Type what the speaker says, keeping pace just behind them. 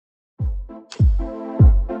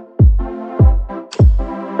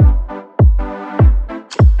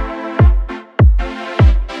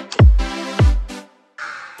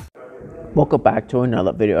Welcome back to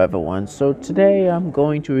another video, everyone. So today I'm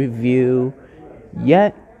going to review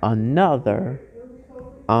yet another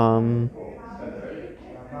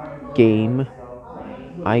game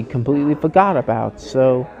I completely forgot about.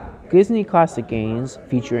 So Disney Classic Games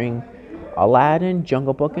featuring Aladdin,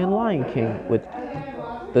 Jungle Book, and Lion King, with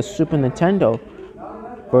the Super Nintendo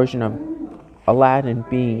version of Aladdin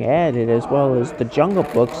being added, as well as the Jungle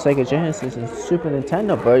Book, Sega Genesis, and Super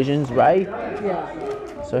Nintendo versions, right? Yeah.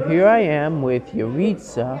 So here I am with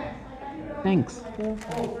Yeritza. Thanks.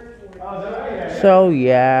 So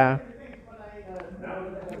yeah.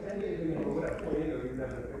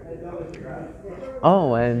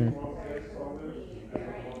 Oh, and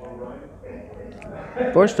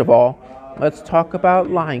first of all, let's talk about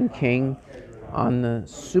Lion King on the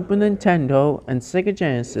Super Nintendo and Sega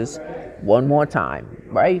Genesis one more time,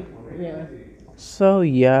 right? Yeah. So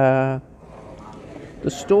yeah,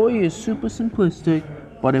 the story is super simplistic,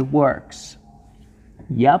 but it works.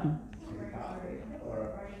 Yep.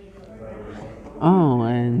 Oh,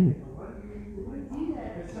 and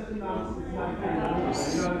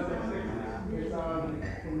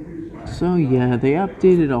so yeah, they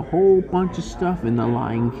updated a whole bunch of stuff in the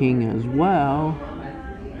Lion King as well,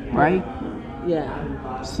 right?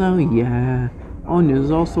 Yeah. So yeah. Oh, and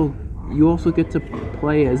you also get to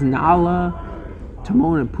play as Nala,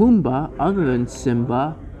 Timon, and Pumbaa, other than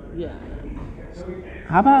Simba. Yeah.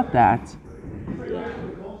 How about that? Yeah.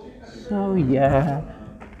 So yeah.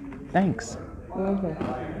 Thanks. Okay.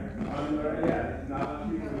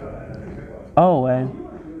 Oh, and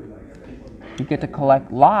you get to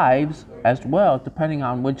collect lives as well, depending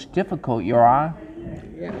on which difficult you're on.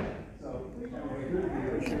 Yeah.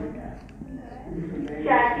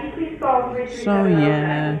 Jackie, please call So 337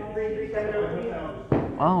 yeah.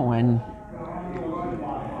 337. Oh, and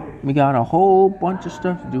we got a whole bunch of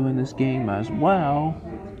stuff to do in this game as well.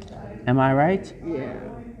 Am I right? Yeah.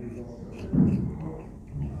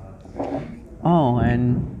 Oh,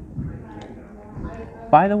 and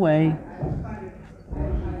by the way,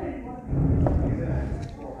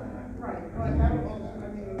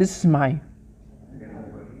 this is my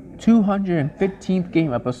 215th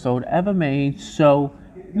game episode ever made, so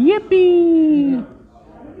yippee!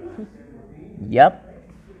 Yep.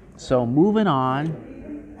 So moving on.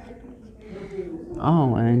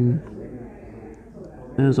 Oh, and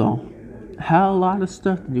there's a hell lot of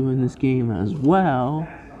stuff to do in this game as well.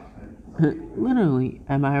 Literally,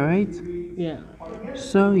 am I right? Yeah.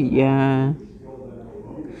 So yeah.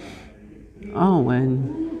 Oh,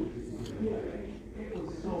 and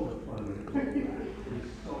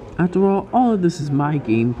after all of this is my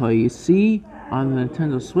gameplay, you see? On the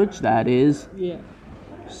Nintendo Switch, that is. Yeah.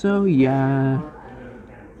 So yeah.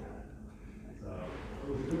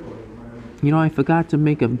 You know, I forgot to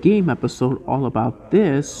make a game episode all about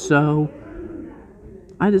this, so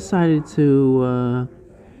I decided to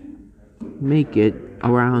make it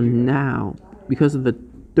around now because of the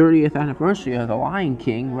 30th anniversary of the Lion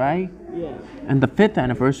King, right? Yeah. And the 5th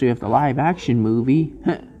anniversary of the live action movie.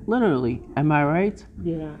 Literally, am I right?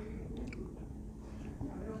 Yeah.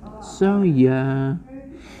 So yeah.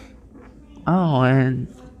 Oh, and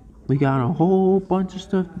we got a whole bunch of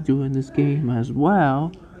stuff to do in this game as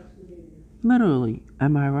well. Literally,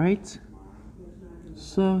 am I right?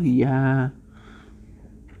 So yeah.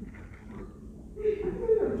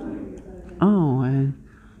 Oh, and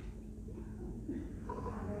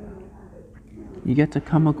you get to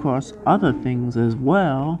come across other things as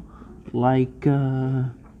well, like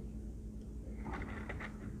you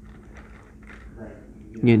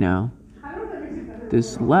know,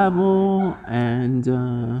 this level and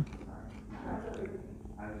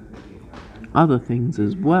other things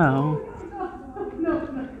as well.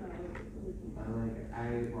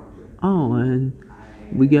 Oh, and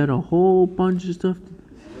we get a whole bunch of stuff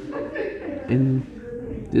in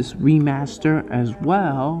this remaster as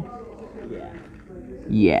well.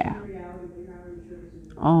 Yeah.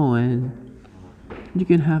 Oh, and you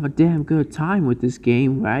can have a damn good time with this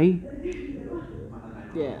game, right?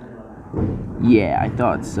 Yeah. Yeah, I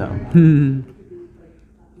thought so.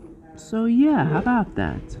 So yeah, how about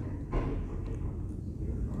that?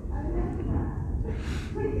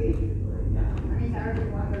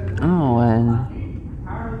 Oh, and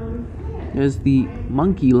there's the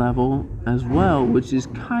monkey level as well, which is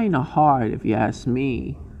kind of hard if you ask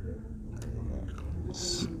me.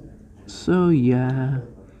 So yeah,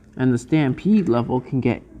 and the stampede level can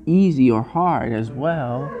get easy or hard as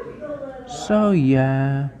well. So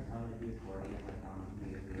yeah.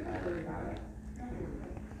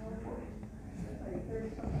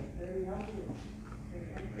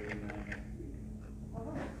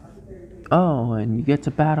 Oh, and you get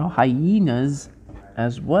to battle hyenas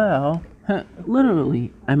as well.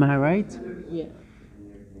 Literally, am I right? Yeah.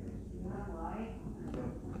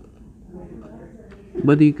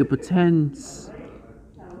 Whether you could pretend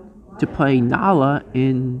to play Nala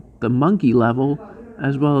in the monkey level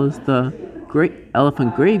as well as the great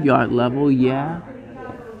elephant graveyard level, yeah.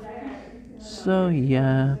 So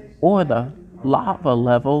yeah, or the lava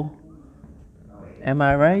level, am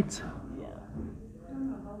I right? Yeah.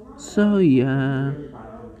 So yeah.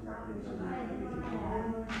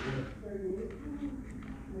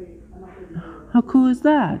 How cool is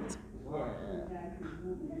that?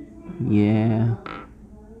 Yeah.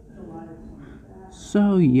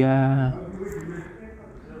 So yeah.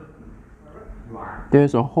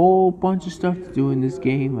 There's a whole bunch of stuff to do in this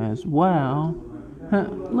game as well.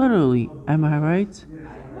 Literally, am I right?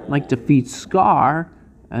 Like defeat Scar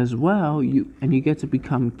as well. You get to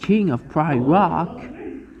become king of Pride Rock.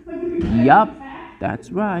 Yup,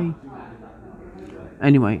 that's right.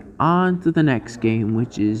 Anyway, on to the next game,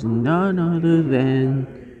 which is none other than,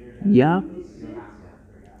 yup,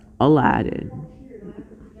 Aladdin.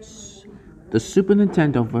 The Super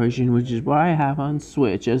Nintendo version, which is what I have on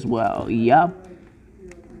Switch as well. Yup.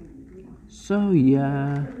 So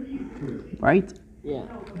yeah, right? Yeah.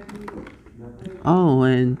 Oh,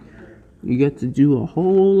 and you get to do a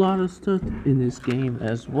whole lot of stuff in this game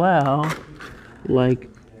as well, like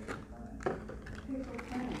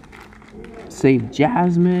save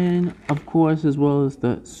Jasmine, of course, as well as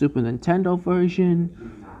the Super Nintendo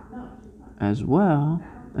version, as well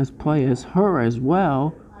as play as her as well,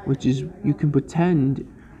 which is you can pretend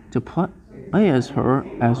to play as her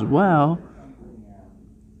as well.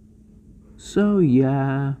 So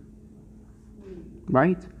yeah,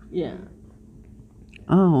 right? Yeah.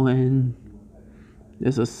 Oh, and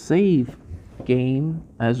there's a save game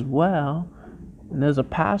as well, and there's a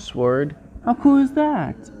password. How cool is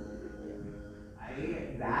that?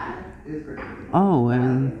 Oh,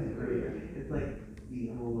 and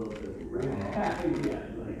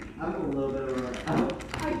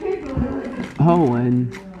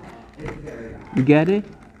and you get it?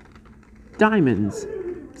 Diamonds.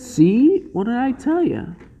 See? What did I tell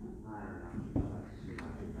you?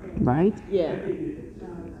 Right? Yeah.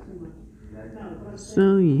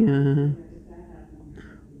 So yeah.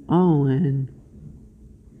 Oh, and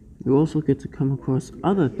you also get to come across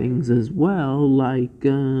other things as well, like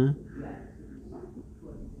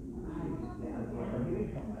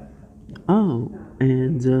oh,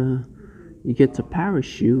 and you get to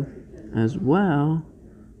parachute as well.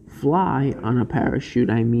 Fly on a parachute,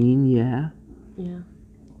 I mean, yeah. Yeah.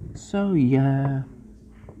 So yeah.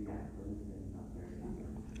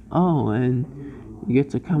 Oh, and you get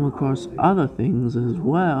to come across other things as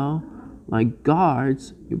well, like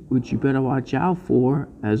guards, which you better watch out for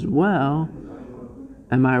as well.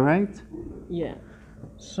 Am I right? Yeah.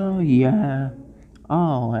 So yeah.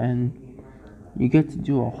 Oh, and you get to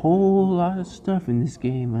do a whole lot of stuff in this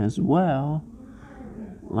game as well,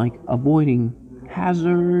 like avoiding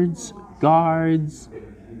hazards, guards,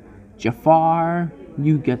 Jafar,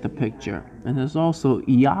 you get the picture. And there's also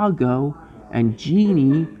Iago and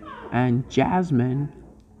Genie and Jasmine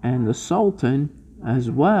and the Sultan as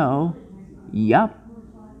well. Yup.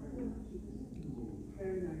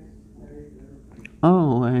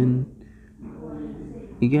 Oh, and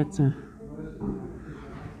you get to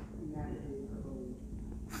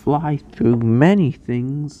fly through many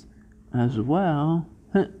things as well.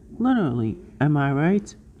 Literally, am I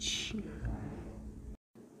right?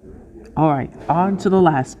 Alright, on to the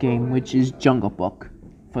last game, which is Jungle Book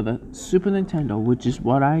for the Super Nintendo, which is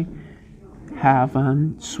what I have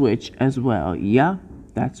on Switch as well. Yeah,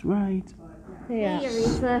 that's right. Hey, Hey,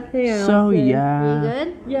 Yeritza. Hey, So, Allison. yeah. You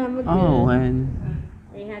good? Yeah, I'm good. Oh, and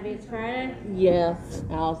Are you happy it's Friday? Yes,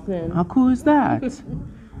 Allison. how cool is that?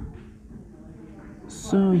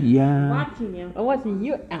 So, yeah. Watching you. I'm watching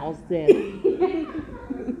you, Allison.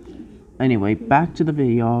 Anyway, back to the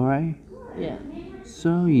video, alright? Yeah.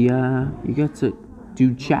 So, yeah, you get to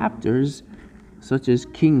do chapters such as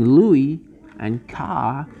King Louis and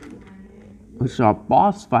Ka, which are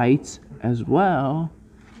boss fights as well.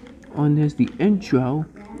 And there's the intro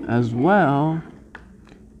as well.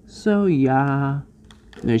 So, yeah,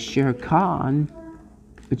 there's Shere Khan,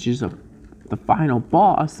 which is the final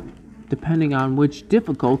boss, depending on which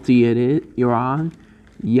difficulty you're on.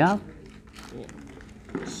 Yup.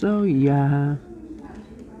 So, yeah.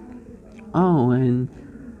 Oh, and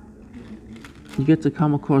you get to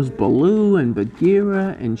come across Baloo and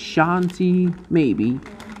Bagheera and Shanti, maybe.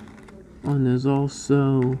 And there's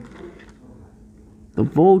also the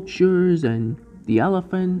vultures and the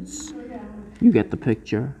elephants. You get the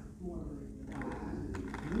picture.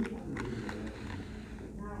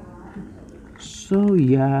 So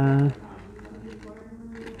yeah,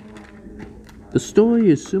 the story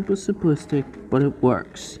is super simplistic, but it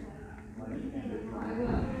works.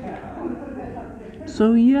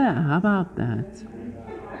 So yeah, how about that?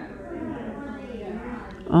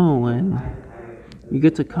 Oh, and you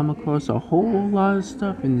get to come across a whole lot of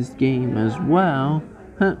stuff in this game as well.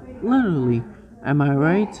 Huh, literally. Am I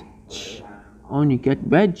right? Shh. Oh, and you get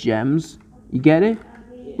red gems. You get it?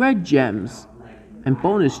 Red gems. And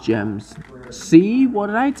bonus gems. See? What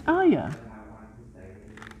did I tell ya?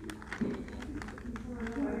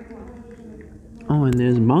 Oh, and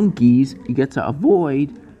there's monkeys you get to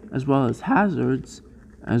avoid, as well as hazards,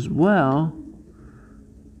 as well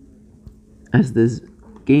as this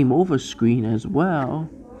game over screen as well.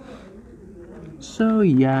 So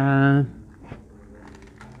yeah.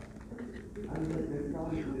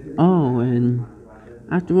 Oh, and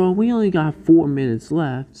after all, we only got 4 minutes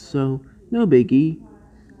left, so no biggie.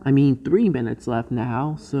 I mean, 3 minutes left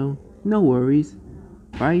now, so no worries,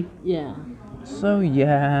 right? Yeah. So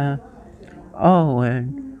yeah. Oh,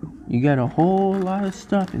 and you get a whole lot of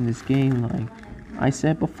stuff in this game, like I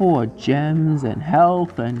said before, gems and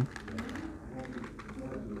health, and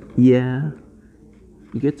yeah,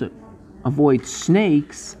 you get to avoid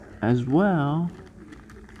snakes as well.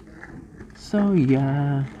 So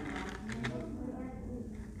yeah.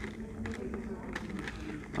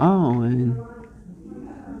 Oh, and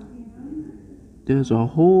there's a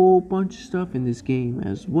whole bunch of stuff in this game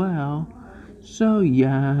as well. So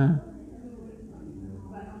yeah.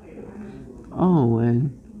 Oh,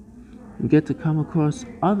 and you get to come across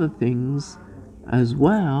other things as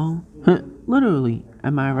well. Literally,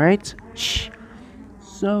 am I right? Shh.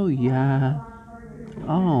 So yeah.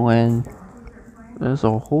 Oh, and there's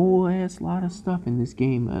a whole ass lot of stuff in this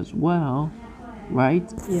game as well,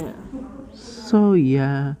 right? Yeah. So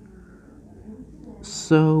yeah.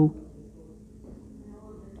 So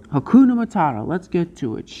Hakuna Matata, let's get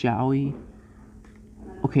to it, shall we?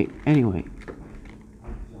 Okay, anyway.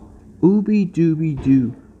 Ooby Dooby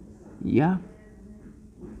Doo. Yeah.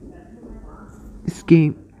 This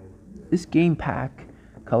game pack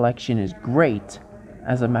collection is great.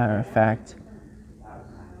 As a matter of fact,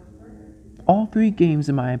 all 3 games,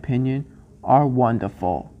 in my opinion, are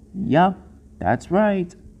wonderful. Yup, that's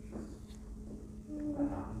right.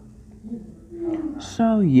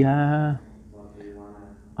 So yeah,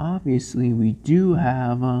 obviously we do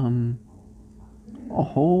have a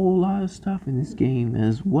whole lot of stuff in this game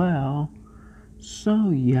as well.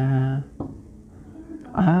 So yeah,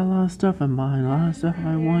 I had a lot of stuff in mind, a lot of stuff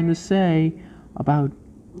I wanted to say about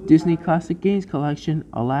Disney Classic Games Collection,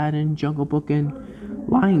 Aladdin, Jungle Book, and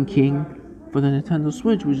Lion King for the Nintendo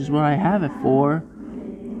Switch, which is what I have it for.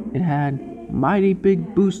 It had mighty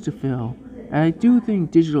big boots to fill, and I do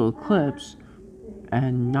think Digital Eclipse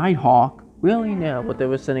and Nighthawk really nailed what they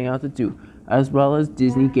were setting out to do, as well as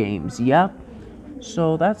Disney games. Yep.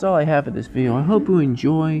 So that's all I have for this video. I hope you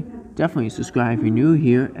enjoy. Definitely subscribe if you're new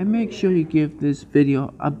here, and make sure you give this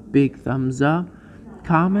video a big thumbs up,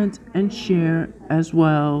 comment, and share as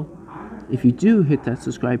well. If you do hit that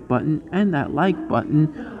subscribe button and that like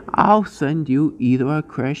button, I'll send you either a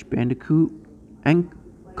Crash Bandicoot and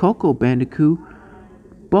Coco Bandicoot,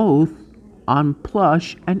 both on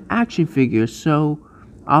plush and action figures. So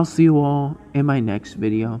I'll see you all in my next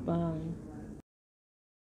video. Bye.